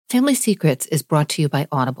Family Secrets is brought to you by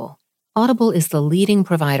Audible. Audible is the leading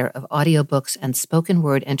provider of audiobooks and spoken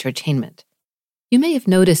word entertainment. You may have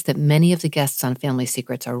noticed that many of the guests on Family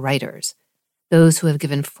Secrets are writers, those who have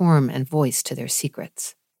given form and voice to their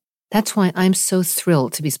secrets. That's why I'm so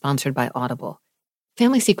thrilled to be sponsored by Audible.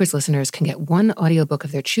 Family Secrets listeners can get one audiobook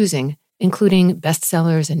of their choosing, including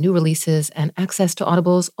bestsellers and new releases, and access to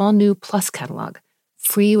Audible's all-new Plus catalog,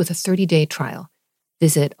 free with a 30-day trial.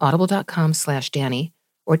 Visit audible.com/Danny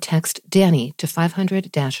or text Danny to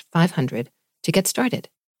 500-500 to get started.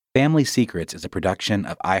 Family Secrets is a production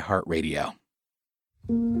of iHeartRadio.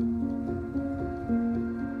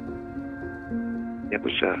 It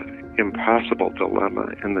was an impossible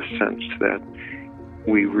dilemma in the sense that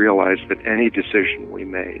we realized that any decision we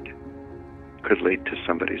made could lead to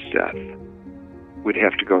somebody's death. We'd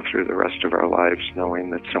have to go through the rest of our lives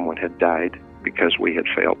knowing that someone had died because we had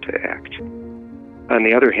failed to act. On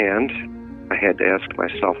the other hand, I had to ask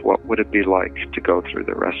myself, what would it be like to go through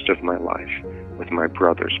the rest of my life with my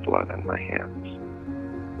brother's blood on my hands?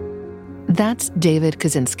 That's David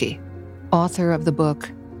Kaczynski, author of the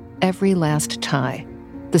book Every Last Tie,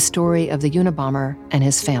 the story of the Unabomber and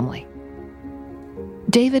his family.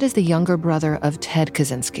 David is the younger brother of Ted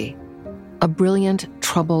Kaczynski, a brilliant,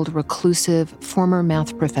 troubled, reclusive former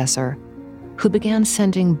math professor who began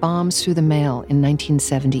sending bombs through the mail in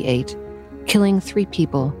 1978, killing 3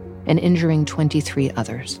 people and injuring 23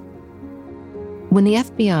 others. When the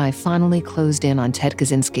FBI finally closed in on Ted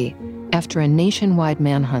Kaczynski after a nationwide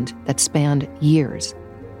manhunt that spanned years,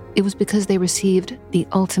 it was because they received the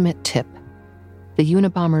ultimate tip. The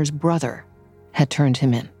Unabomber's brother had turned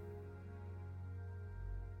him in.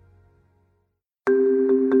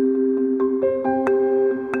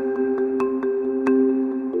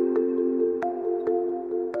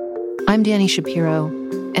 I'm Dani Shapiro,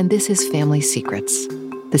 and this is Family Secrets.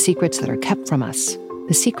 The secrets that are kept from us,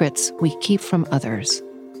 the secrets we keep from others,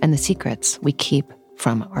 and the secrets we keep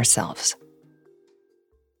from ourselves.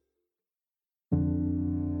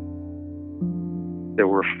 There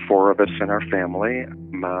were 4 of us in our family,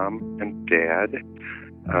 Mom and Dad.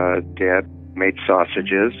 Dad made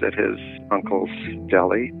sausages at his uncle's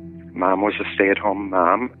deli. Mom was a stay-at-home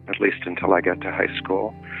mom, at least until I got to high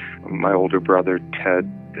school. My older brother, Ted,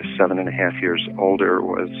 is 7.5 years older,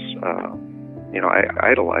 was, I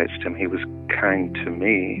idolized him. He was kind to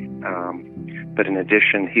me. But in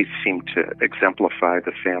addition, he seemed to exemplify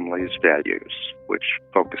the family's values, which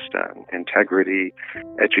focused on integrity,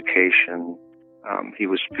 education. He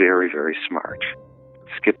was very, very smart.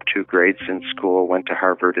 Skipped 2 grades in school, went to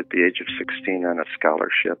Harvard at the age of 16 on a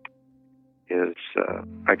scholarship. His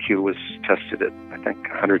IQ was tested at, I think,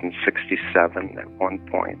 167 at one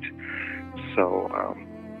point. So,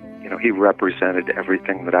 he represented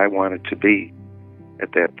everything that I wanted to be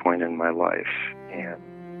at that point in my life.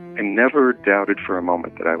 And I never doubted for a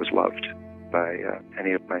moment that I was loved by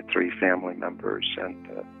any of my 3 family members. And,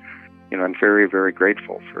 I'm very, very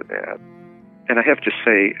grateful for that. And I have to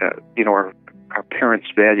say, our parents'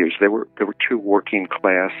 values, there were 2 working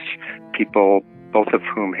class people, both of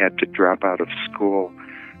whom had to drop out of school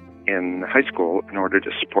in high school in order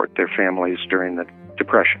to support their families during the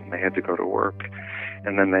Depression. They had to go to work,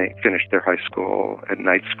 and then they finished their high school at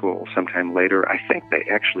night school sometime later. I think they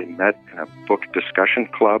actually met in a book discussion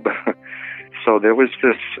club. So there was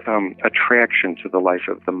this attraction to the life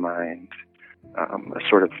of the mind, a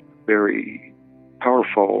sort of very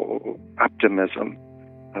powerful optimism,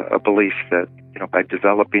 a belief that, by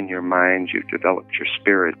developing your mind, you developed your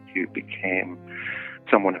spirit, you became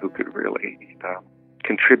someone who could really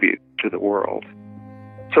contribute to the world.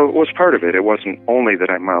 So it was part of it. It wasn't only that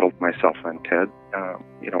I modeled myself on Ted.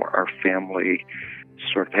 Our family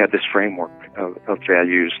sort of had this framework of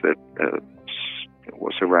values that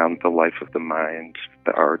was around the life of the mind,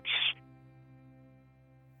 the arts.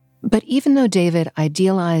 But even though David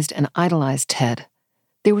idealized and idolized Ted,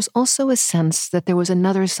 there was also a sense that there was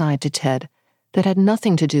another side to Ted that had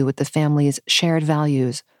nothing to do with the family's shared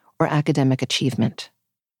values or academic achievement.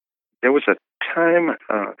 There was a time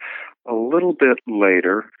a little bit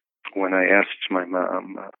later when I asked my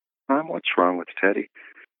mom, Mom, what's wrong with Teddy?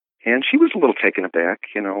 And she was a little taken aback,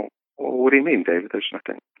 well, what do you mean, David? There's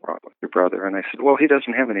nothing wrong with your brother. And I said, well, he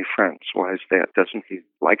doesn't have any friends. Why is that? Doesn't he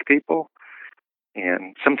like people?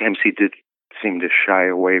 And sometimes he did seem to shy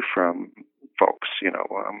away from folks,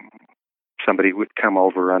 somebody would come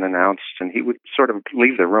over unannounced and he would sort of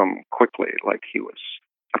leave the room quickly, like he was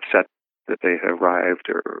upset that they had arrived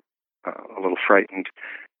or a little frightened.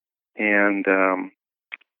 And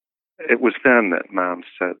it was then that Mom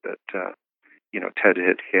said that Ted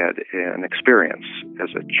had had an experience as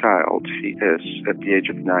a child. At the age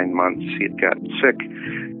of 9 months, he had gotten sick.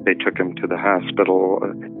 They took him to the hospital.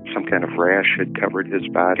 Some kind of rash had covered his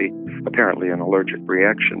body, apparently an allergic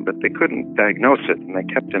reaction, but they couldn't diagnose it, and they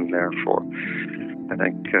kept him there for, I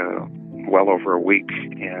think, well over a week.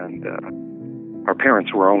 And our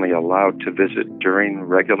parents were only allowed to visit during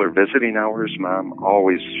regular visiting hours. Mom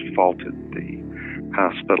always faulted the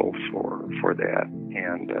hospital for that.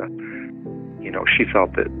 And, she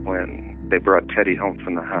felt that when they brought Teddy home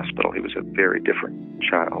from the hospital, he was a very different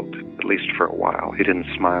child, at least for a while. He didn't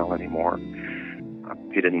smile anymore.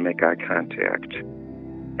 He didn't make eye contact.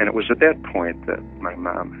 And it was at that point that my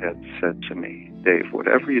mom had said to me, Dave,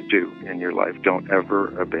 whatever you do in your life, don't ever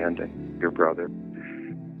abandon your brother,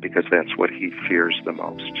 because that's what he fears the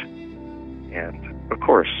most. And, of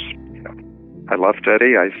course, I love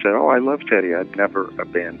Teddy. I said, I love Teddy. I'd never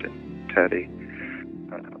abandon Teddy.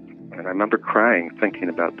 And I remember crying, thinking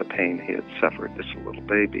about the pain he had suffered as a little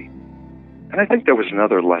baby. And I think there was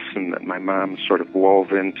another lesson that my mom sort of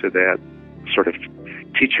wove into that sort of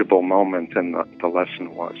teachable moment, and the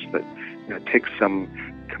lesson was that it takes some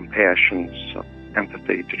compassion, some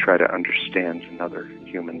empathy to try to understand another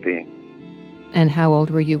human being. And how old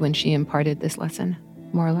were you when she imparted this lesson,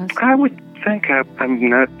 more or less? I would think, I'm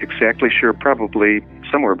not exactly sure, probably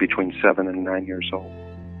somewhere between 7 and 9 years old.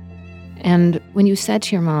 And when you said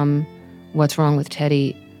to your mom, what's wrong with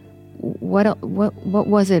Teddy, what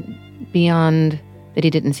was it beyond that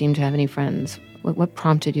he didn't seem to have any friends? What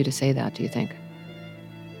prompted you to say that, do you think?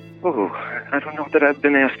 Oh, I don't know that I've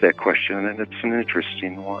been asked that question, and it's an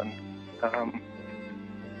interesting one.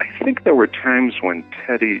 I think there were times when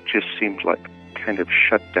Teddy just seemed like kind of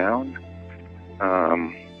shut down,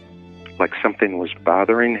 like something was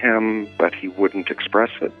bothering him, but he wouldn't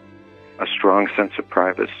express it. A strong sense of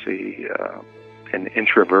privacy, an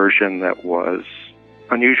introversion that was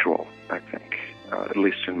unusual, I think, at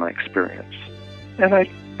least in my experience. And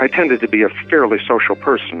I tended to be a fairly social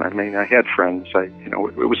person. I mean, I had friends. It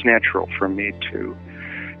was natural for me to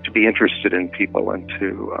be interested in people and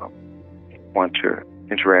to want to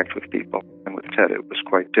interact with people. And with Ted, it was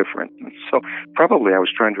quite different. And so probably I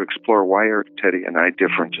was trying to explore, why are Teddy and I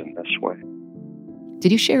different in this way?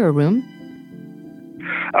 Did you share a room?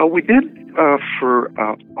 We did for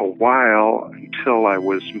a while, until I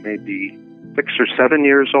was maybe 6 or 7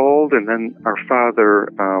 years old, and then our father,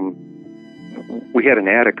 we had an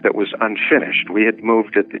attic that was unfinished. We had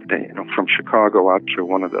moved it, from Chicago out to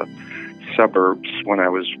one of the suburbs when I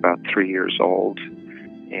was about 3 years old,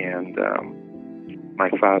 and my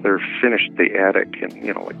father finished the attic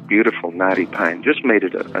in, like beautiful knotty pine, just made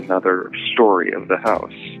it another story of the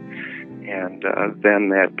house, and then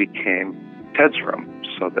that became Ted's room,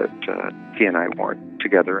 so that he and I weren't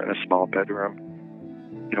together in a small bedroom.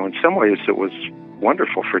 In some ways it was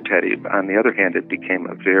wonderful for Teddy. On the other hand, it became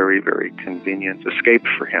a very, very convenient escape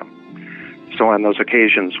for him. So on those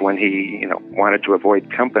occasions when he, wanted to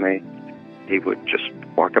avoid company, he would just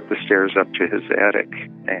walk up the stairs up to his attic.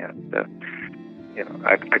 And,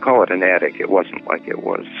 I call it an attic. It wasn't like it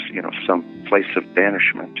was, some place of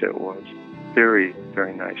banishment. It was very,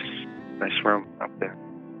 very nice room up there.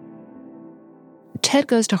 Ted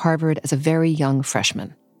goes to Harvard as a very young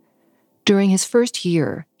freshman. During his first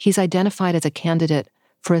year, he's identified as a candidate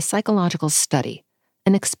for a psychological study,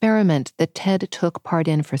 an experiment that Ted took part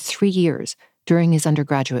in for 3 years during his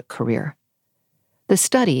undergraduate career. The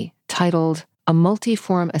study, titled A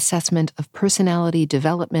Multiform Assessment of Personality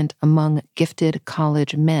Development Among Gifted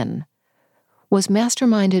College Men, was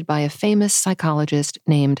masterminded by a famous psychologist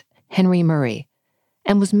named Henry Murray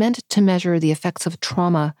and was meant to measure the effects of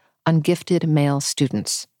trauma on gifted male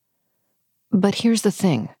students. But here's the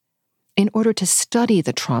thing. In order to study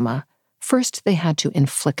the trauma, first they had to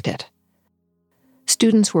inflict it.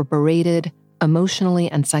 Students were berated,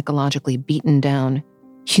 emotionally and psychologically beaten down,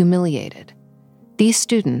 humiliated. These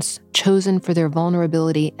students, chosen for their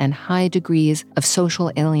vulnerability and high degrees of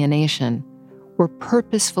social alienation, were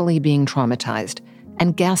purposefully being traumatized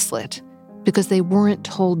and gaslit because they weren't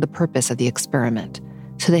told the purpose of the experiment,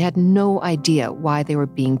 so they had no idea why they were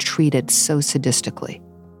being treated so sadistically.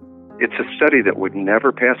 It's a study that would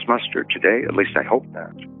never pass muster today, at least I hope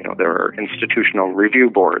not. There are institutional review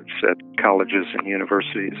boards at colleges and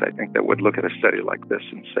universities, I think, that would look at a study like this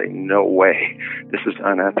and say, no way, this is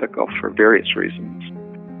unethical for various reasons.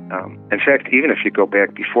 In fact, even if you go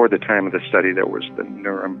back before the time of the study, there was the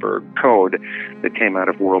Nuremberg Code that came out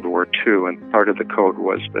of World War II, and part of the code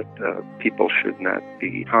was that people should not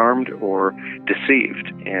be harmed or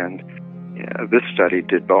deceived, and this study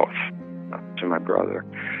did both to my brother.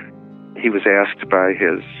 He was asked by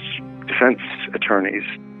his defense attorneys,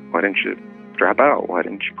 why didn't you drop out? Why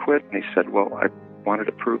didn't you quit? And he said, well, I wanted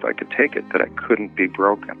to prove I could take it, that I couldn't be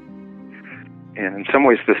broken. And in some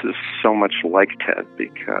ways, this is so much like Ted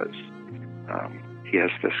because he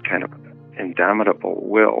has this kind of indomitable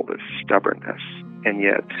will, this stubbornness. And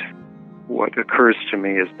yet, what occurs to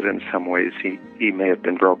me is that in some ways he may have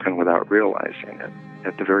been broken without realizing it.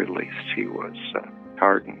 At the very least, he was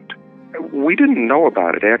hardened. We didn't know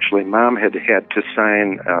about it. Actually, Mom had to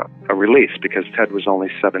sign a release because Ted was only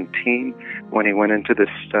 17 when he went into this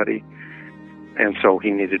study. And so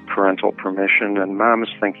he needed parental permission. And Mom was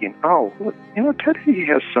thinking, oh, Ted, he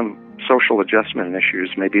has some social adjustment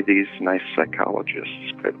issues. Maybe these nice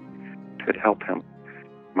psychologists could help him.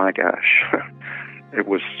 My gosh, it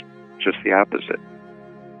was just the opposite.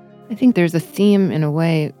 I think there's a theme, in a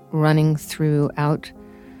way, running throughout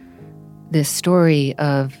this story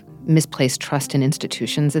of misplaced trust in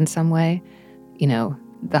institutions in some way.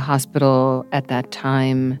 The hospital at that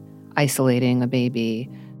time isolating a baby,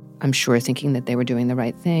 I'm sure thinking that they were doing the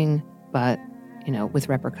right thing, but, with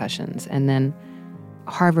repercussions. And then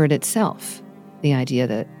Harvard itself, the idea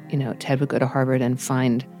that, Ted would go to Harvard and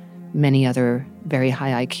find many other very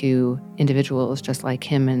high IQ individuals just like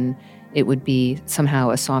him, and it would be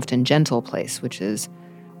somehow a soft and gentle place, which is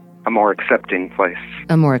a more accepting place.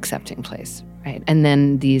 A more accepting place, right? And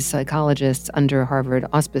then these psychologists under Harvard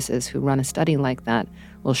auspices who run a study like that,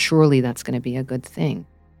 well, surely that's going to be a good thing.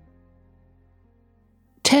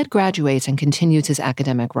 Ted graduates and continues his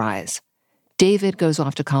academic rise. David goes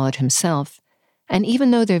off to college himself, and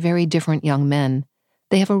even though they're very different young men,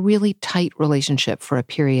 they have a really tight relationship for a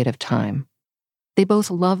period of time. They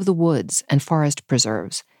both love the woods and forest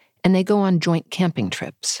preserves, and they go on joint camping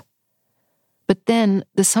trips. But then,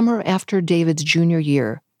 the summer after David's junior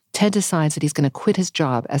year, Ted decides that he's going to quit his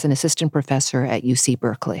job as an assistant professor at UC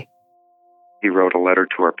Berkeley. He wrote a letter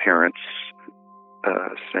to our parents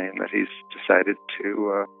saying that he's decided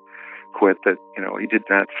to quit, that, he did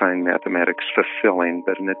not find mathematics fulfilling,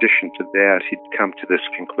 but in addition to that, he'd come to this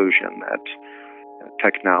conclusion that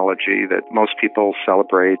technology that most people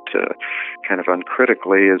celebrate kind of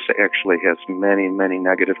uncritically actually has many, many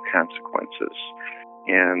negative consequences.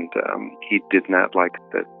 And he did not like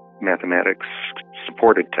that mathematics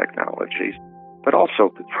supported technology. But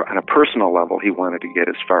also, on a personal level, he wanted to get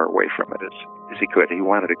as far away from it as he could. He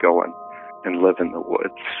wanted to go and live in the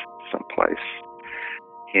woods someplace.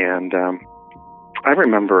 And I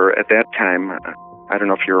remember at that time, I don't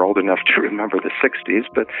know if you're old enough to remember the 60s,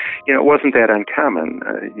 but, it wasn't that uncommon.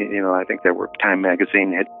 I think there were Time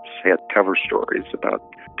magazine had cover stories about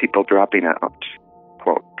people dropping out,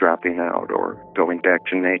 quote, dropping out or going back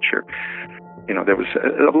to nature. There was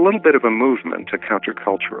a little bit of a movement, a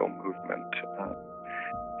countercultural movement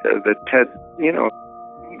that Ted,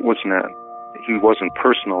 he wasn't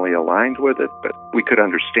personally aligned with it, but we could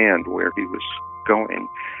understand where he was going.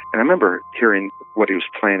 And I remember hearing what he was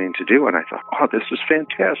planning to do, and I thought, oh, this is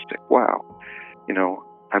fantastic. Wow.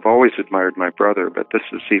 I've always admired my brother, but this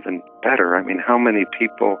is even better. I mean, how many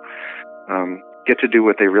people get to do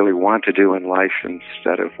what they really want to do in life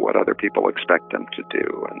instead of what other people expect them to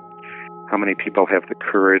do? And how many people have the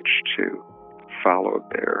courage to follow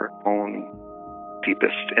their own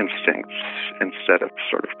deepest instincts instead of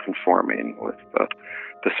sort of conforming with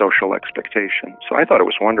the social expectations? So I thought it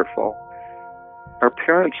was wonderful. Our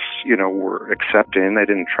parents, were accepting. They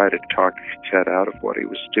didn't try to talk Ted out of what he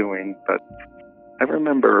was doing. But I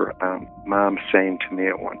remember Mom saying to me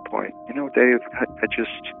at one point, Dave,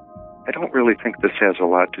 I don't really think this has a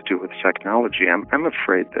lot to do with technology. I'm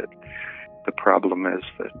afraid that the problem is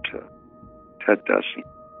that Ted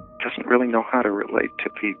doesn't really know how to relate to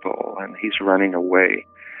people, and he's running away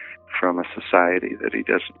from a society that he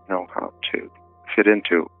doesn't know how to fit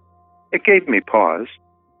into. It gave me pause.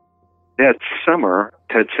 That summer,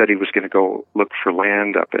 Ted said he was going to go look for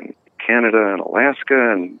land up in Canada and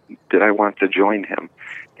Alaska, and did I want to join him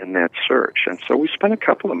in that search? And so we spent a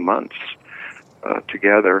couple of months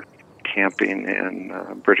together camping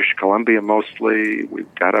in British Columbia mostly. We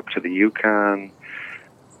got up to the Yukon.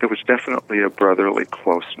 There was definitely a brotherly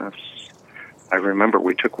closeness. I remember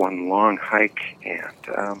we took one long hike,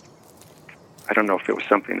 and I don't know if it was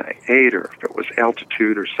something I ate or if it was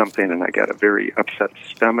altitude or something, and I got a very upset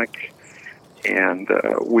stomach. And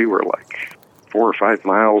we were like 4 or 5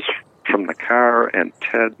 miles from the car, and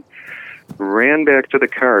Ted ran back to the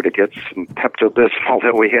car to get some Pepto-Bismol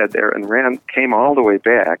that we had there, and came all the way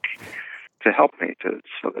back to help me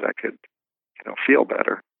so that I could, feel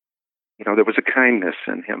better. There was a kindness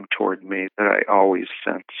in him toward me that I always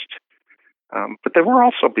sensed. But there were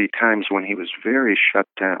also be times when he was very shut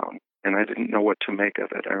down, and I didn't know what to make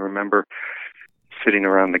of it. I remember sitting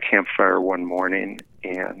around the campfire one morning,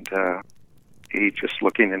 and he just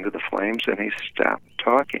looking into the flames, and he stopped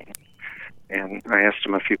talking. And I asked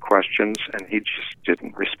him a few questions, and he just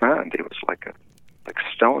didn't respond. He was like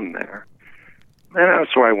stone there. And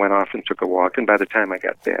so I went off and took a walk, and by the time I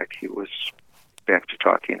got back, he was back to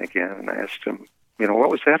talking again. And I asked him,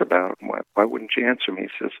 what was that about? Why wouldn't you answer me? He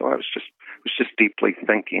says, I was just deeply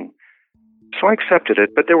thinking. So I accepted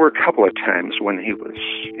it, but there were a couple of times when he was,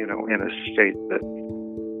 in a state that,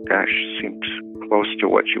 seemed close to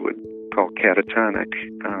what you would call catatonic.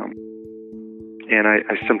 And I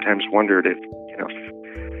sometimes wondered if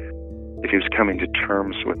he was coming to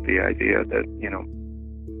terms with the idea that,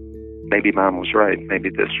 maybe Mom was right. Maybe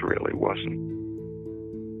this really wasn't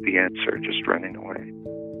the answer, just running away.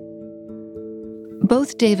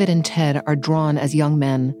 Both David and Ted are drawn as young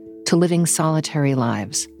men to living solitary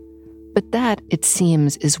lives. But that, it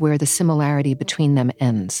seems, is where the similarity between them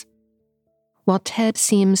ends. While Ted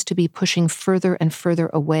seems to be pushing further and further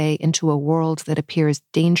away into a world that appears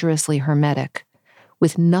dangerously hermetic,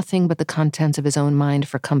 with nothing but the contents of his own mind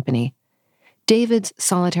for company, David's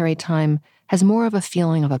solitary time has more of a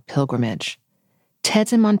feeling of a pilgrimage.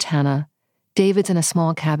 Ted's in Montana, David's in a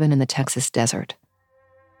small cabin in the Texas desert.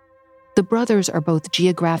 The brothers are both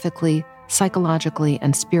geographically, psychologically,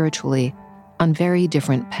 and spiritually on very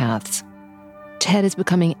different paths. Ted is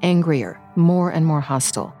becoming angrier, more and more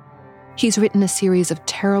hostile. He's written a series of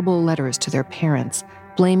terrible letters to their parents,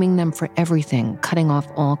 blaming them for everything, cutting off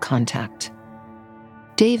all contact.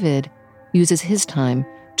 David uses his time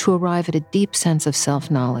to arrive at a deep sense of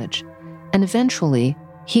self-knowledge, and eventually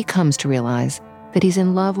he comes to realize that he's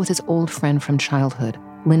in love with his old friend from childhood,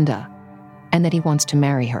 Linda, and that he wants to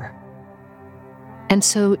marry her. And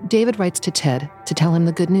so David writes to Ted to tell him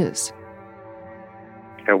the good news.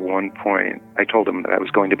 At one point, I told him that I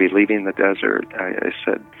was going to be leaving the desert. I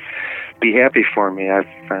said, be happy for me. I've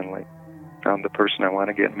finally found the person I want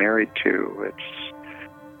to get married to.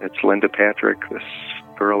 It's Linda Patrick, this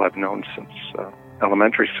girl I've known since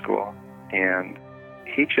elementary school. And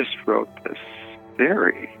he just wrote this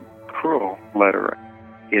very cruel letter.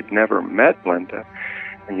 He had never met Linda,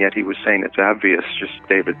 and yet he was saying it's obvious,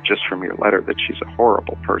 David, just from your letter, that she's a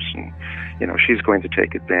horrible person. She's going to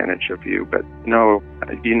take advantage of you, but no,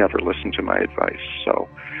 you never listened to my advice. So,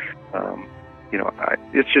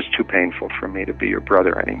 it's just too painful for me to be your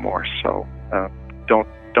brother anymore. So,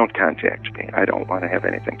 don't contact me. I don't want to have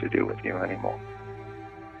anything to do with you anymore.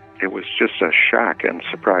 It was just a shock and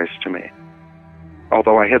surprise to me.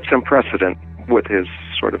 Although I had some precedent with his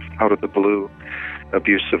sort of out of the blue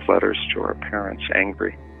abusive letters to our parents,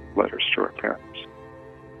 angry letters to our parents.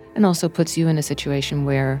 And also puts you in a situation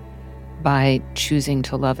where by choosing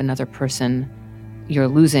to love another person, you're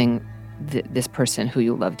losing this person who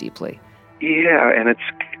you love deeply. Yeah, and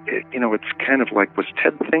it's kind of like, was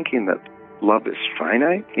Ted thinking that love is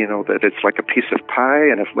finite? That it's like a piece of pie,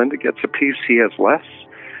 and if Linda gets a piece, he has less?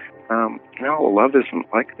 No, love isn't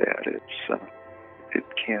like that. It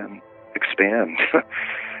can expand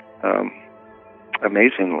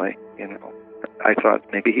amazingly. I thought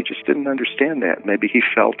maybe he just didn't understand that. Maybe he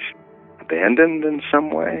felt abandoned in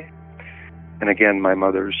some way. And again, my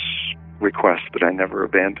mother's request that I never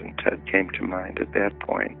abandon Ted came to mind at that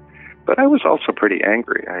point. But I was also pretty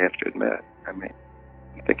angry, I have to admit. I'm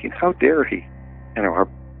thinking, how dare he? Our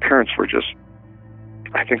parents were just,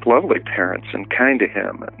 I think, lovely parents and kind to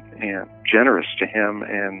him and generous to him,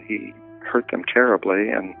 and he hurt them terribly,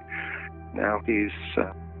 and now he's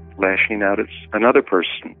lashing out at another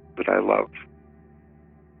person that I love.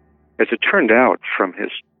 As it turned out from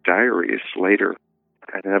his diaries later,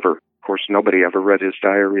 of course, nobody ever read his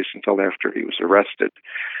diaries until after he was arrested.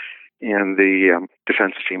 And the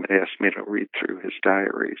defense team had asked me to read through his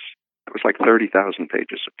diaries. It was like 30,000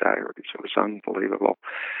 pages of diaries. It was unbelievable.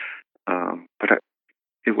 But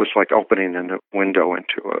it was like opening a window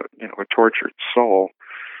into a tortured soul,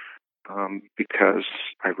 because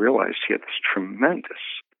I realized he had this tremendous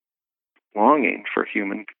longing for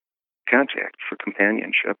human contact, for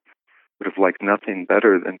companionship. Would have liked nothing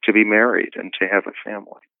better than to be married and to have a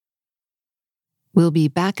family. We'll be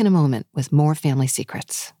back in a moment with more Family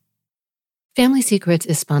Secrets. Family Secrets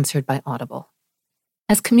is sponsored by Audible.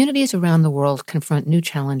 As communities around the world confront new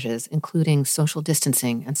challenges, including social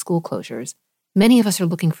distancing and school closures, many of us are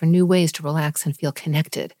looking for new ways to relax and feel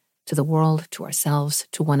connected to the world, to ourselves,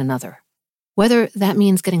 to one another. Whether that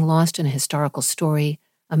means getting lost in a historical story,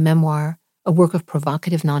 a memoir, a work of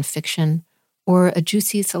provocative nonfiction, or a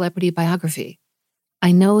juicy celebrity biography,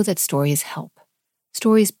 I know that stories help.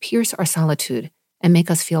 Stories pierce our solitude and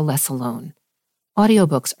make us feel less alone.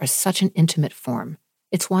 Audiobooks are such an intimate form.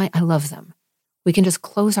 It's why I love them. We can just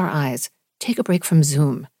close our eyes, take a break from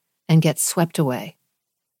Zoom, and get swept away.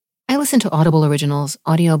 I listen to Audible originals,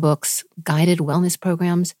 audiobooks, guided wellness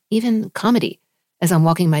programs, even comedy, as I'm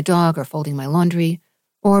walking my dog or folding my laundry,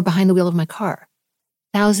 or behind the wheel of my car.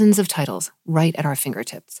 Thousands of titles right at our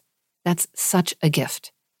fingertips. That's such a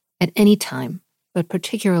gift. At any time, but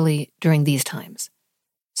particularly during these times.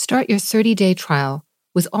 Start your 30-day trial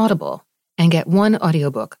with Audible and get one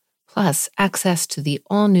audiobook plus access to the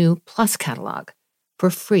all-new Plus catalog for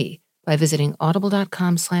free by visiting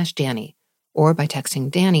audible.com/Danny or by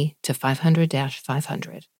texting Danny to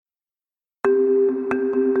 500-500.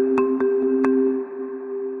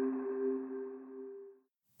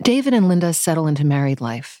 David and Linda settle into married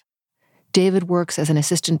life. David works as an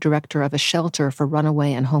assistant director of a shelter for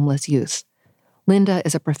runaway and homeless youth. Linda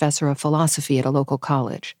is a professor of philosophy at a local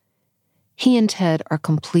college. He and Ted are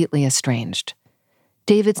completely estranged.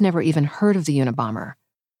 David's never even heard of the Unabomber.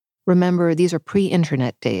 Remember, these are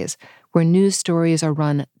pre-internet days where news stories are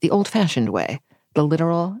run the old-fashioned way, the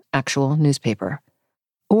literal, actual newspaper.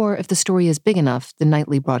 Or, if the story is big enough, the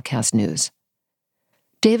nightly broadcast news.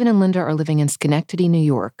 David and Linda are living in Schenectady, New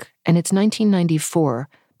York, and it's 1994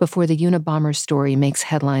 before the Unabomber story makes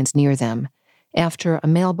headlines near them, after a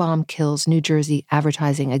mail bomb kills New Jersey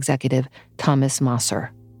advertising executive Thomas Mosser.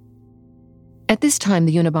 At this time,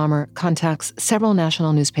 the Unabomber contacts several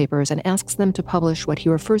national newspapers and asks them to publish what he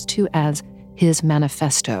refers to as his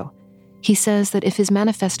manifesto. He says that if his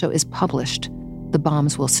manifesto is published, the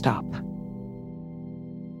bombs will stop.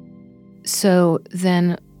 So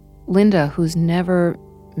then Linda, who's never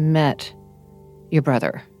met your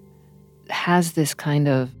brother, has this kind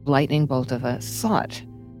of lightning bolt of a thought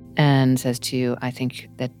and says to you, I think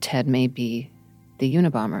that Ted may be the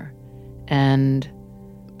Unabomber. And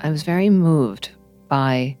I was very moved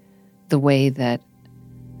by the way that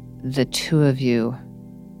the two of you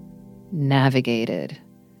navigated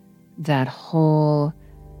that whole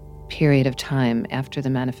period of time after the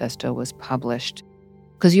manifesto was published.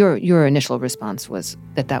 Because your initial response was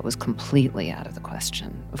that was completely out of the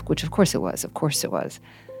question, which of course it was.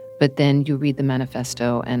 But then you read the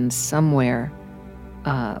manifesto, and somewhere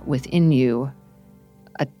within you,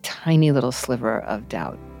 a tiny little sliver of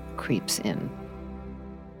doubt creeps in.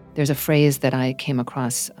 There's a phrase that I came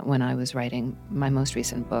across when I was writing my most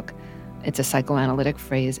recent book. It's a psychoanalytic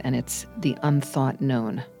phrase, and it's the unthought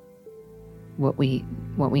known. What we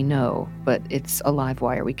know, but it's a live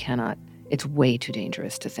wire. We cannot. It's way too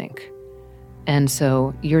dangerous to think. And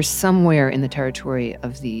so you're somewhere in the territory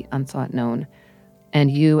of the unthought known,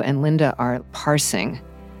 and you and Linda are parsing,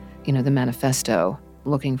 the manifesto,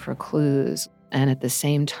 looking for clues. And at the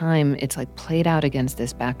same time, it's like played out against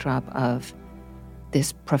this backdrop of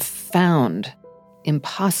this profound,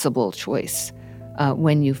 impossible choice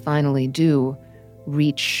when you finally do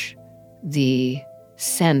reach the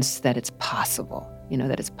sense that it's possible,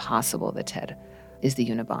 that it's possible that Ted is the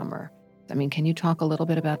Unabomber. I mean, can you talk a little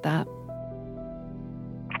bit about that?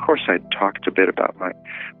 Of course, I talked a bit about my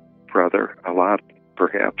brother, a lot,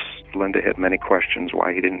 perhaps. Linda had many questions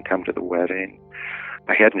why he didn't come to the wedding.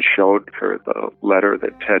 I hadn't showed her the letter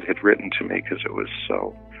that Ted had written to me because it was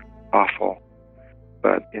so awful.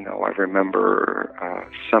 But, I remember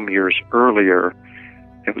some years earlier,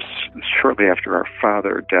 it was shortly after our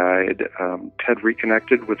father died, Ted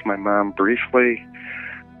reconnected with my mom briefly.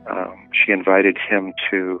 She invited him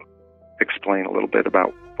to explain a little bit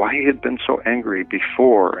about why he had been so angry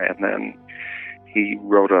before, and then he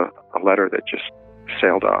wrote a letter that just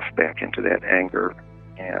sailed off back into that anger.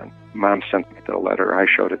 And Mom sent me the letter. I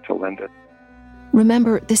showed it to Linda.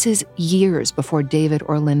 Remember, this is years before David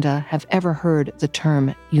or Linda have ever heard the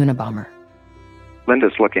term Unabomber.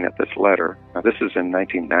 Linda's looking at this letter. Now, this is in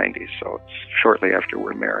 1990, so it's shortly after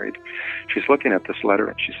we're married. She's looking at this letter,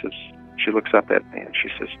 and she looks up at me, and she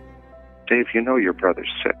says, Dave, your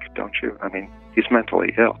brother's sick, don't you? I mean, he's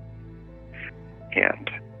mentally ill. And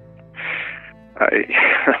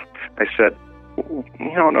I said,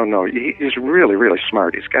 no, he's really, really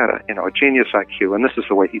smart. He's got a genius IQ, and this is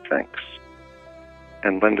the way he thinks.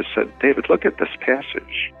 And Linda said, David, look at this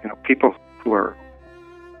passage. People who are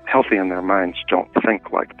healthy in their minds don't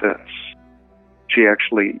think like this. She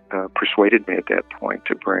actually persuaded me at that point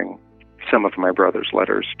to bring some of my brother's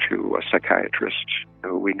letters to a psychiatrist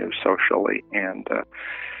who we knew socially, and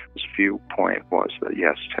his viewpoint was that,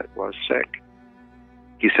 yes, Ted was sick.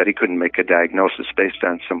 He said he couldn't make a diagnosis based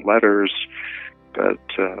on some letters, but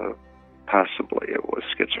possibly it was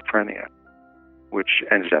schizophrenia, which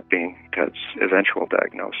ended up being Ted's eventual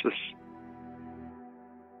diagnosis.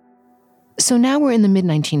 So now we're in the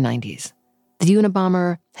mid-1990s. The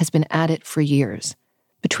Unabomber has been at it for years.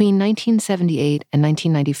 Between 1978 and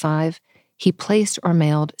 1995, he placed or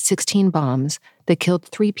mailed 16 bombs that killed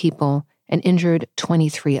 3 people and injured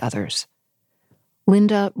 23 others.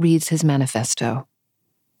 Linda reads his manifesto,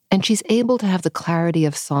 and she's able to have the clarity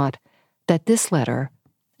of thought that this letter,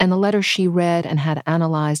 and the letter she read and had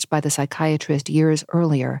analyzed by the psychiatrist years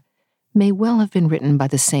earlier, may well have been written by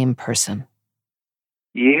the same person.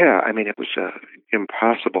 Yeah, I mean, it was an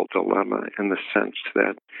impossible dilemma in the sense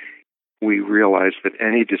that we realized that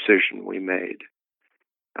any decision we made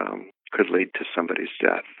could lead to somebody's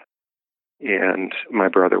death. And my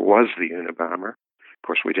brother was the Unabomber. Of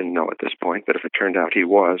course, we didn't know at this point, but if it turned out he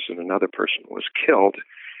was and another person was killed,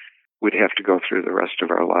 we'd have to go through the rest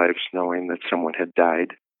of our lives knowing that someone had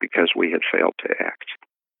died because we had failed to act.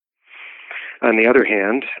 On the other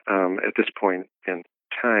hand, at this point in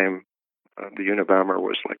time, the Unabomber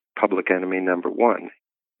was like public enemy number one.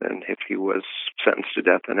 And if he was sentenced to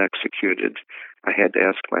death and executed, I had to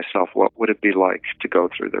ask myself, what would it be like to go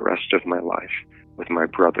through the rest of my life with my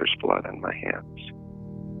brother's blood on my hands?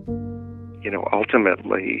 You know,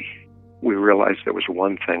 ultimately, we realized there was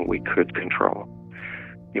one thing we could control.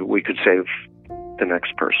 You know, we could save the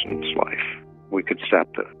next person's life. We could stop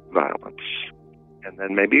the violence. And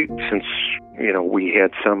then maybe since, you know, we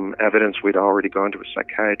had some evidence, we'd already gone to a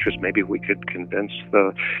psychiatrist, maybe we could convince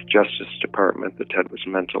the Justice Department that Ted was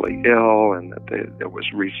mentally ill and that there was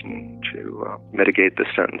reason to mitigate the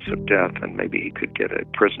sentence of death, and maybe he could get a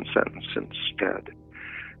prison sentence instead.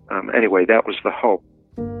 Anyway, that was the hope.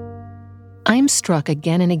 I'm struck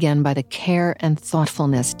again and again by the care and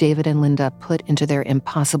thoughtfulness David and Linda put into their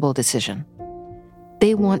impossible decision.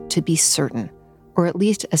 They want to be certain, or at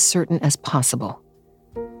least as certain as possible.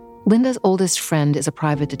 Linda's oldest friend is a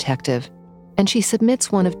private detective, and she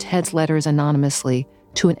submits one of Ted's letters anonymously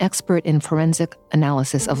to an expert in forensic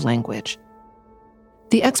analysis of language.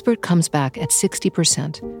 The expert comes back at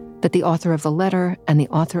 60% that the author of the letter and the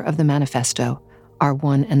author of the manifesto are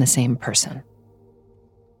one and the same person.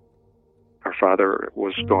 Our father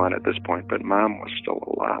was gone at this point, but Mom was still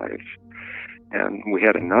alive. And we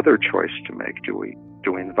had another choice to make. Do we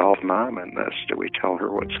involve Mom in this? Do we tell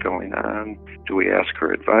her what's going on? Do we ask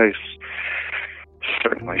her advice?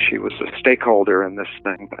 Certainly she was a stakeholder in this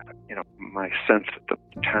thing, but, you know, my sense at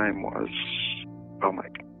the time was, oh my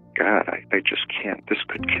God, I just can't. This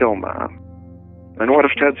could kill Mom. And what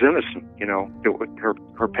if Ted's innocent? You know,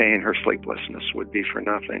 her pain, her sleeplessness would be for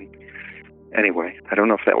nothing. Anyway, I don't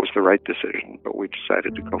know if that was the right decision, but we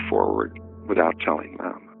decided to go forward without telling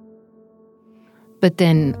Mom. But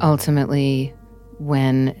then ultimately,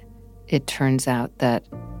 when it turns out that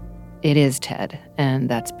it is Ted, and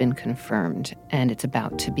that's been confirmed, and it's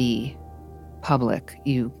about to be public,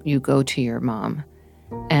 you go to your mom,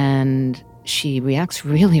 and she reacts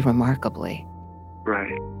really remarkably.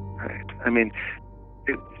 Right. I mean,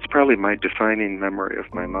 it's probably my defining memory of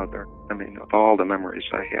my mother. I mean, of all the memories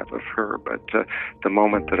I have of her, but the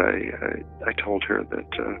moment that I told her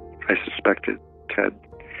that I suspected Ted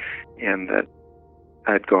and that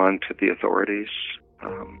I'd gone to the authorities,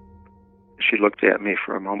 she looked at me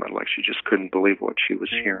for a moment like she just couldn't believe what she was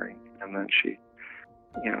hearing. And then she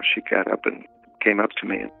got up and came up to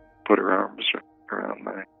me and put her arms around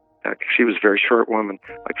my neck. She was a very short woman,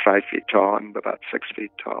 like 5 feet tall. I'm about 6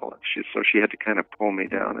 feet tall. So she had to kind of pull me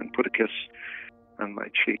down and put a kiss on my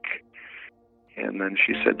cheek. And then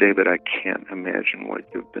she said, "David, I can't imagine what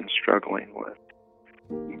you've been struggling with."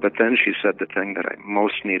 But then she said the thing that I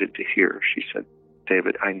most needed to hear. She said,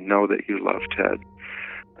 "David, I know that you love Ted.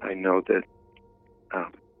 I know that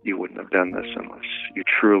you wouldn't have done this unless you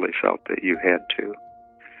truly felt that you had to."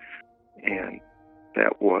 And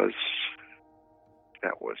that was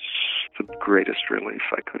the greatest relief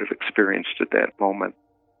I could have experienced at that moment.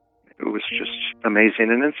 It was just amazing.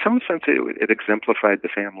 And in some sense, it exemplified the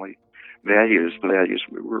family values, the values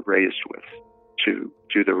we were raised with, to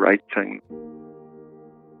do the right thing.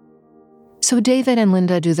 So David and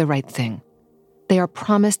Linda do the right thing. They are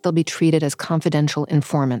promised they'll be treated as confidential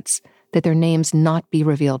informants, that their names not be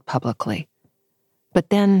revealed publicly. But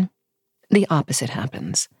then, the opposite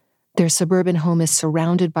happens. Their suburban home is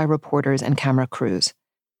surrounded by reporters and camera crews.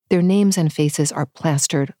 Their names and faces are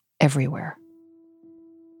plastered everywhere.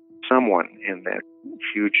 Someone in that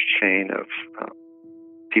huge chain of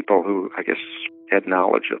people who, I guess, had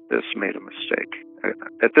knowledge of this made a mistake.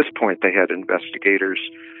 At this point, they had investigators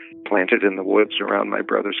planted in the woods around my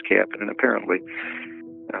brother's cabin, and apparently,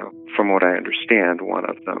 from what I understand, one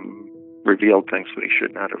of them revealed things that he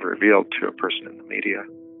should not have revealed to a person in the media.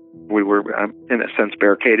 We were, in a sense,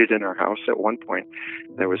 barricaded in our house. At one point,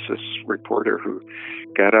 there was this reporter who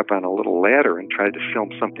got up on a little ladder and tried to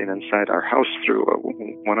film something inside our house through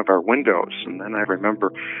one of our windows. And then I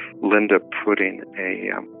remember Linda putting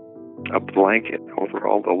a blanket over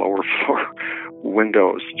all the lower floor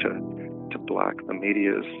windows to block the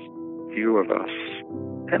media's view of us.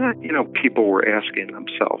 And, people were asking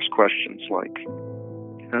themselves questions like,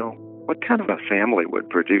 what kind of a family would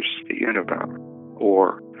produce the Unabomber?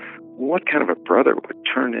 Or what kind of a brother would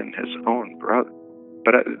turn in his own brother?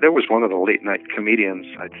 But there was one of the late-night comedians,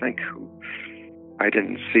 I think, who, I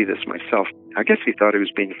didn't see this myself. I guess he thought he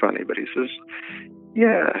was being funny, but he says,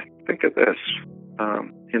 yeah, think of this.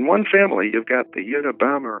 In one family, you've got the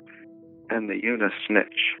Unabomber and the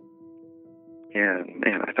Unisnitch. And,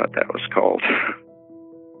 man, I thought that was cold.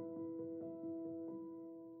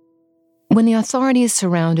 When the authorities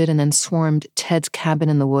surrounded and then swarmed Ted's cabin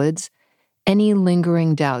in the woods, any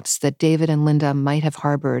lingering doubts that David and Linda might have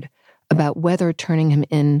harbored about whether turning him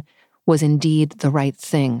in was indeed the right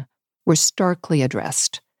thing were starkly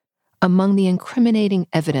addressed. Among the incriminating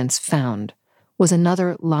evidence found was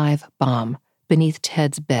another live bomb beneath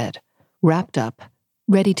Ted's bed, wrapped up,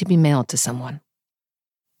 ready to be mailed to someone.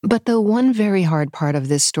 But though one very hard part of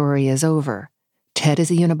this story is over, Ted is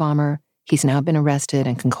a Unabomber, he's now been arrested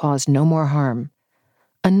and can cause no more harm,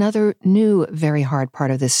 another new very hard part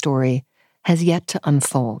of this story has yet to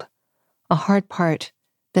unfold, a hard part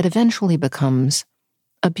that eventually becomes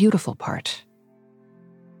a beautiful part.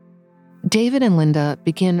 David and Linda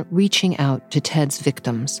begin reaching out to Ted's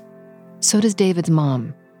victims. So does David's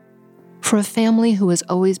mom. For a family who has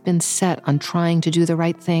always been set on trying to do the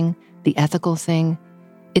right thing, the ethical thing,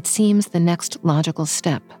 it seems the next logical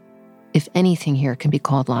step, if anything here can be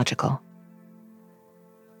called logical.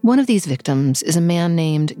 One of these victims is a man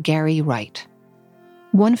named Gary Wright.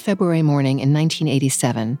 One February morning in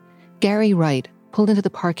 1987, Gary Wright pulled into the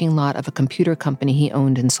parking lot of a computer company he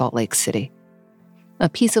owned in Salt Lake City. A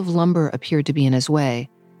piece of lumber appeared to be in his way,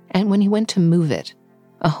 and when he went to move it,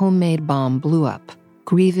 a homemade bomb blew up,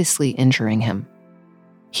 grievously injuring him.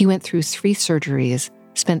 He went through 3 surgeries,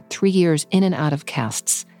 spent 3 years in and out of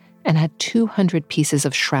casts, and had 200 pieces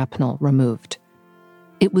of shrapnel removed.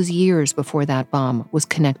 It was years before that bomb was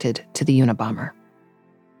connected to the Unabomber.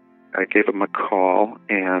 I gave him a call,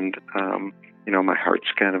 and, my heart's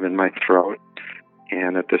kind of in my throat.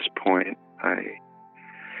 And at this point, I'm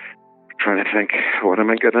trying to think, what am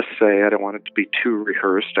I going to say? I don't want it to be too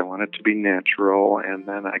rehearsed. I want it to be natural. And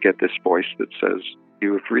then I get this voice that says,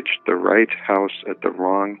 "You have reached the right house at the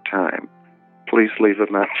wrong time. Please leave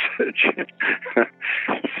a message."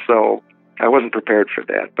 So I wasn't prepared for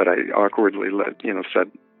that, but I awkwardly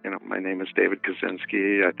said, "My name is David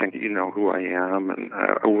Kaczynski. I think you know who I am, and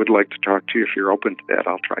I would like to talk to you. If you're open to that,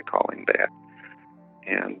 I'll try calling back."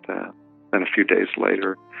 And then a few days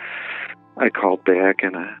later, I called back,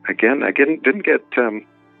 and again, I didn't get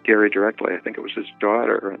Gary directly. I think it was his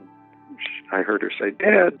daughter, and I heard her say,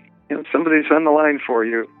 "Dad, somebody's on the line for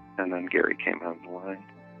you." And then Gary came on the line.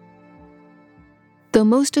 Though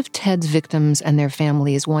most of Ted's victims and their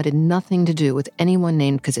families wanted nothing to do with anyone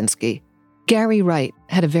named Kaczynski, Gary Wright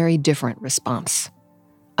had a very different response.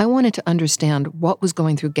 I wanted to understand what was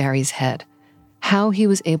going through Gary's head, how he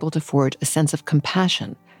was able to forge a sense of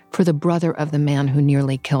compassion for the brother of the man who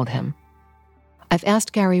nearly killed him. I've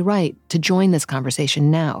asked Gary Wright to join this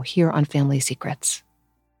conversation now here on Family Secrets.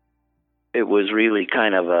 It was really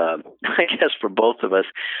kind of I guess for both of us,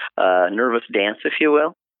 a nervous dance, if you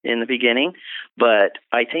will, in the beginning. But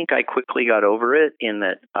I think I quickly got over it in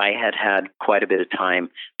that I had quite a bit of time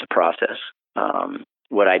to process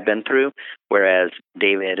what I'd been through, whereas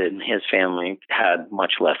David and his family had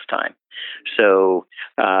much less time. So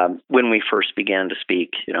when we first began to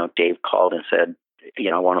speak, Dave called and said,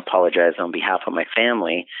 I want to apologize on behalf of my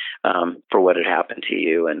family for what had happened to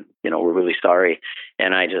you. And, we're really sorry.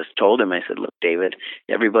 And I just told him, I said, look, David,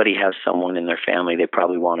 everybody has someone in their family they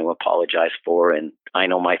probably want to apologize for. And I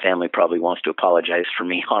know my family probably wants to apologize for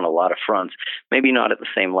me on a lot of fronts, maybe not at the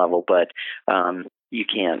same level, but you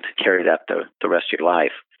can't carry that the rest of your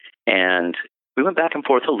life. And we went back and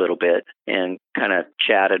forth a little bit and kind of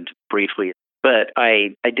chatted briefly. But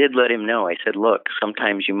I did let him know. I said, look,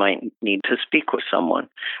 sometimes you might need to speak with someone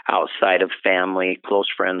outside of family, close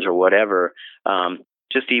friends, or whatever,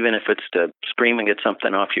 just even if it's to scream and get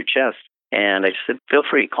something off your chest. And I said, feel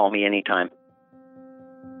free, call me anytime.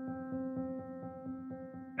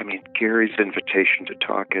 Gary's invitation to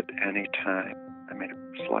talk at any time, it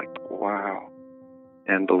was like, wow.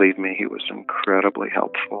 And believe me, he was incredibly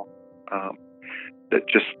helpful. That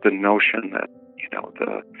just the notion that,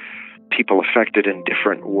 the people affected in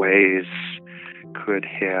different ways could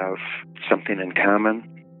have something in common,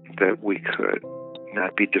 that we could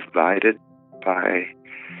not be divided by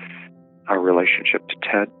our relationship to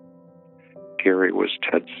Ted. Gary was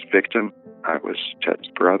Ted's victim. I was Ted's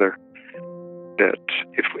brother. That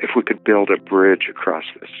if we could build a bridge across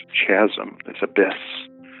this chasm, this abyss,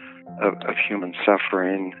 of human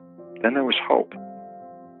suffering, then there was hope.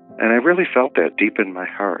 And I really felt that deep in my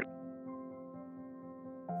heart.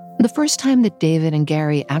 The first time that David and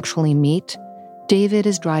Gary actually meet, David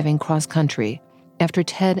is driving cross-country after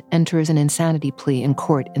Ted enters an insanity plea in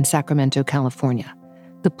court in Sacramento, California,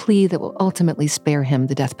 the plea that will ultimately spare him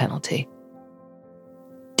the death penalty.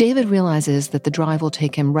 David realizes that the drive will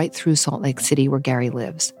take him right through Salt Lake City where Gary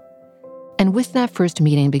lives. And with that first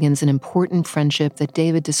meeting begins an important friendship that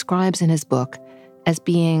David describes in his book as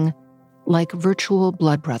being like virtual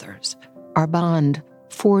blood brothers. Our bond,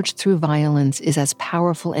 forged through violence, is as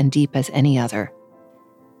powerful and deep as any other.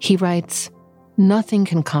 He writes, "Nothing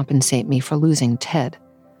can compensate me for losing Ted,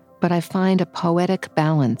 but I find a poetic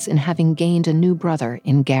balance in having gained a new brother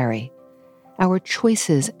in Gary. Our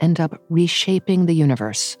choices end up reshaping the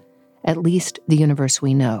universe, at least the universe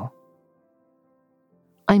we know."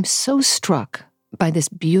 I'm so struck by this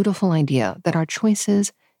beautiful idea that our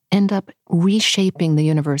choices end up reshaping the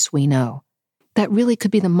universe we know. That really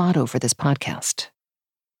could be the motto for this podcast.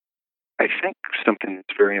 I think something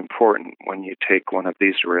that's very important when you take one of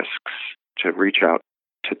these risks to reach out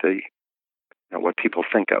to the, what people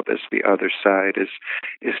think of as the other side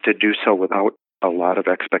is to do so without a lot of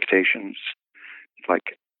expectations.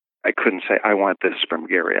 Like, I couldn't say, I want this from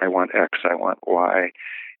Gary, I want X, I want Y.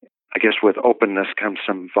 I guess with openness comes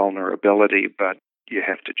some vulnerability, but you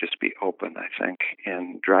have to just be open, I think,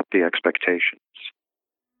 and drop the expectations.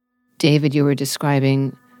 David, you were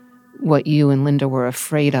describing what you and Linda were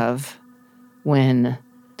afraid of when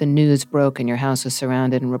the news broke and your house was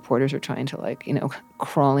surrounded and reporters were trying to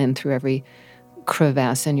crawl in through every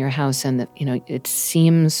crevasse in your house. And that, it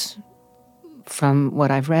seems from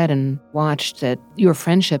what I've read and watched that your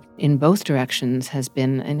friendship in both directions has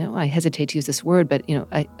been, I know I hesitate to use this word, but,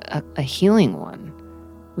 a healing one.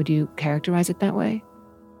 Would you characterize it that way?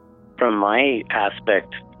 From my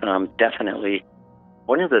aspect, definitely.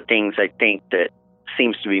 One of the things I think that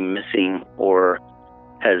seems to be missing or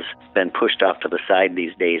has been pushed off to the side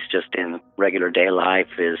these days just in regular day life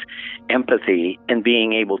is empathy and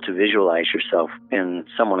being able to visualize yourself in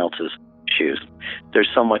someone else's shoes. There's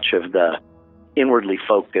so much of the inwardly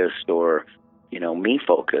focused or,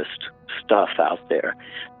 me-focused stuff out there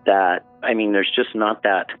that, there's just not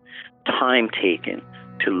that time taken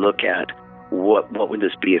to look at what would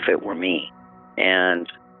this be if it were me. And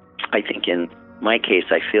I think in my case,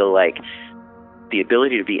 I feel like the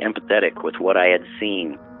ability to be empathetic with what I had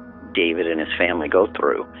seen David and his family go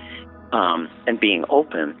through, and being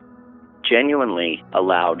open, genuinely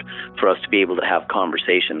allowed for us to be able to have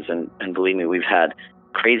conversations. And believe me, we've had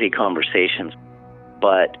crazy conversations,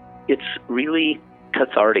 but it's really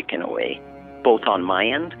cathartic in a way, both on my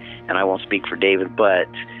end, and I won't speak for David, but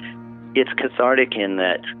it's cathartic in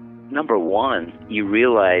that, number one, you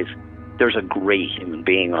realize there's a great human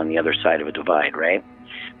being on the other side of a divide, right?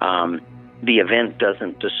 The event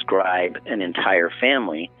doesn't describe an entire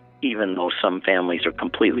family, even though some families are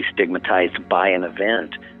completely stigmatized by an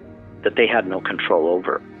event that they had no control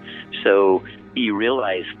over. So you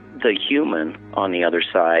realize the human on the other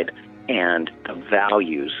side and the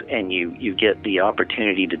values, and you get the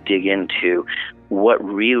opportunity to dig into what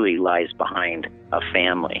really lies behind a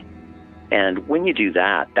family. And when you do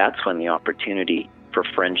that, that's when the opportunity for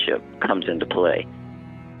friendship comes into play.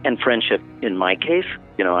 And friendship, in my case,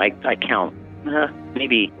 I count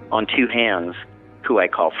maybe on two hands who I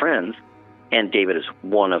call friends, and David is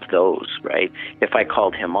one of those, right? If I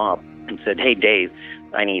called him up and said, "Hey, Dave,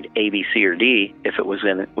 I need A, B, C, or D," if it was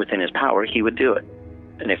within his power, he would do it.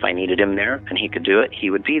 And if I needed him there and he could do it,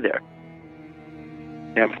 he would be there.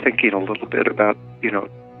 Yeah, I'm thinking a little bit about,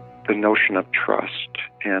 the notion of trust,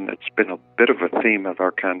 and it's been a bit of a theme of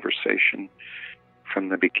our conversation from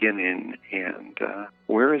the beginning. And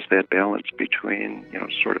where is that balance between,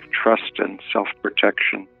 sort of trust and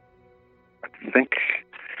self-protection? I think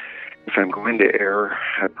if I'm going to err,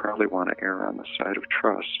 I probably want to err on the side of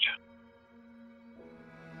trust.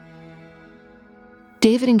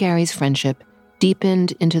 David and Gary's friendship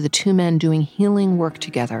deepened into the two men doing healing work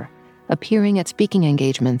together, appearing at speaking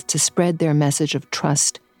engagements to spread their message of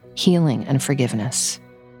trust, healing, and forgiveness.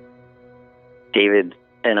 David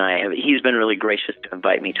and he's been really gracious to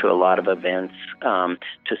invite me to a lot of events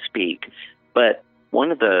to speak. But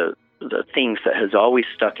one of the things that has always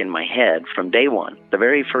stuck in my head from day one, the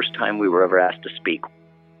very first time we were ever asked to speak,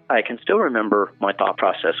 I can still remember my thought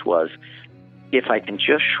process was, if I can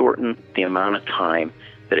just shorten the amount of time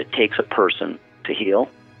that it takes a person to heal,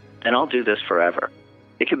 then I'll do this forever.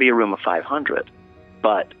 It could be a room of 500.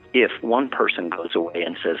 But if one person goes away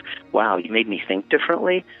and says, "Wow, you made me think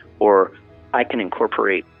differently," or "I can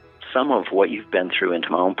incorporate some of what you've been through into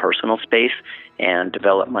my own personal space and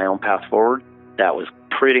develop my own path forward, that was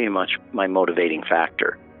pretty much my motivating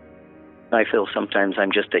factor. I feel sometimes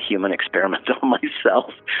I'm just a human experiment on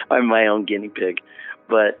myself. I'm my own guinea pig,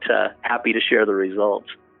 but happy to share the results.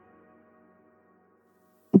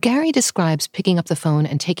 Gary describes picking up the phone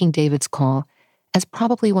and taking David's call as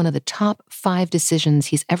probably one of the top 5 decisions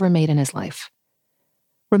he's ever made in his life.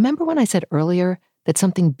 Remember when I said earlier that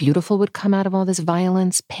something beautiful would come out of all this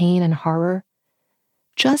violence, pain, and horror?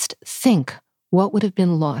 Just think what would have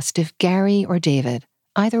been lost if Gary or David,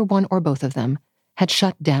 either one or both of them, had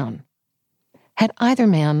shut down. Had either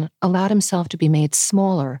man allowed himself to be made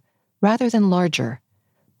smaller rather than larger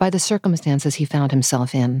by the circumstances he found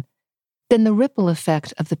himself in, then the ripple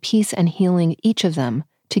effect of the peace and healing each of them,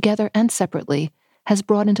 together and separately, has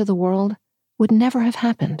brought into the world would never have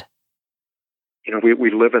happened. You know,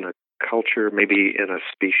 we live in a culture, maybe in a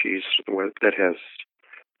species that has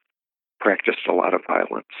practiced a lot of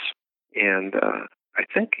violence. And I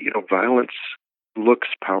think, violence looks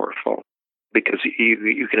powerful because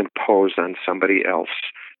you can impose on somebody else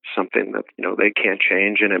something that, they can't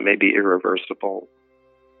change, and it may be irreversible.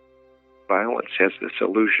 Violence has this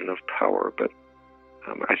illusion of power, but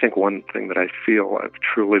I think one thing that I feel I've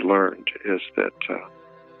truly learned is that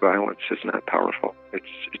violence is not powerful.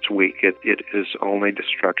 It's weak. It is only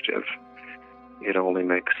destructive. It only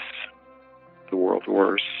makes the world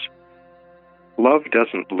worse. Love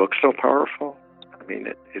doesn't look so powerful. I mean,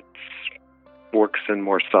 it works in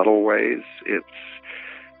more subtle ways. Its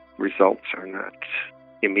results are not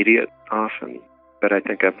immediate often, but I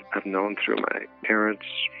think I've known through my parents,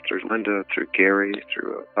 through Linda, through Gary,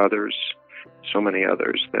 through others, so many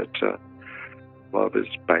others, that love is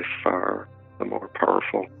by far the more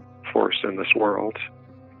powerful force in this world.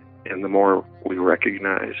 And the more we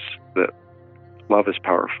recognize that love is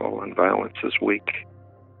powerful and violence is weak,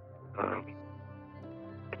 the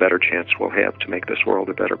better chance we'll have to make this world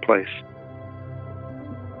a better place.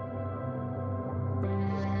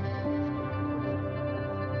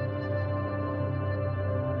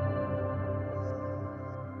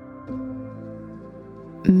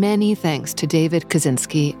 Many thanks to David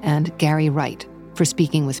Kaczynski and Gary Wright for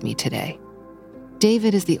speaking with me today.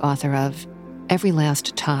 David is the author of Every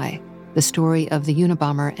Last Tie, the story of the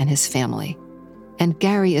Unabomber and his family. And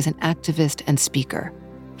Gary is an activist and speaker.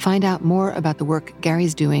 Find out more about the work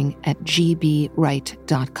Gary's doing at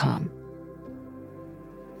gbwright.com.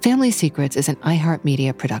 Family Secrets is an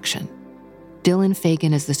iHeartMedia production. Dylan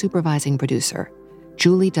Fagan is the supervising producer.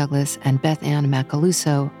 Julie Douglas and Beth Ann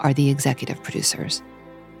Macaluso are the executive producers.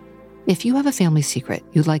 If you have a family secret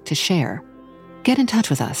you'd like to share, get in touch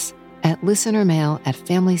with us at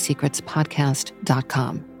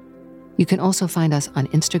listenermail@familysecretspodcast.com. You can also find us on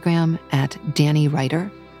Instagram at Danny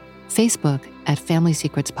Writer, Facebook at Family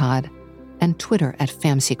Secrets Pod, and Twitter at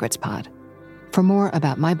FamSecretsPod. For more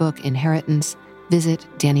about my book, Inheritance, visit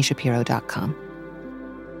DannyShapiro.com.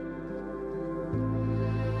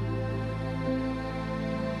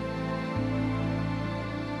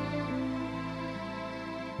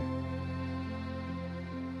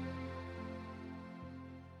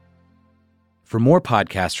 For more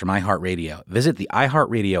podcasts from iHeartRadio, visit the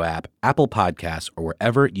iHeartRadio app, Apple Podcasts, or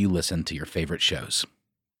wherever you listen to your favorite shows.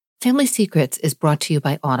 Family Secrets is brought to you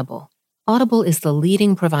by Audible. Audible is the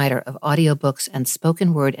leading provider of audiobooks and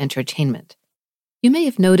spoken word entertainment. You may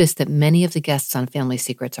have noticed that many of the guests on Family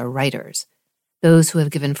Secrets are writers, those who have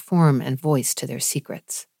given form and voice to their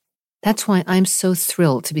secrets. That's why I'm so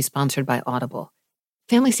thrilled to be sponsored by Audible.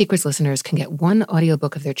 Family Secrets listeners can get one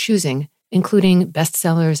audiobook of their choosing, including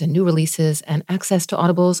bestsellers and new releases, and access to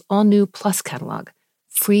Audible's all-new Plus catalog,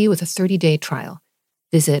 free with a 30-day trial.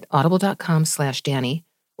 Visit audible.com/Danny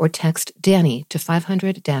or text Danny to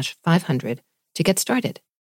 500-500 to get started.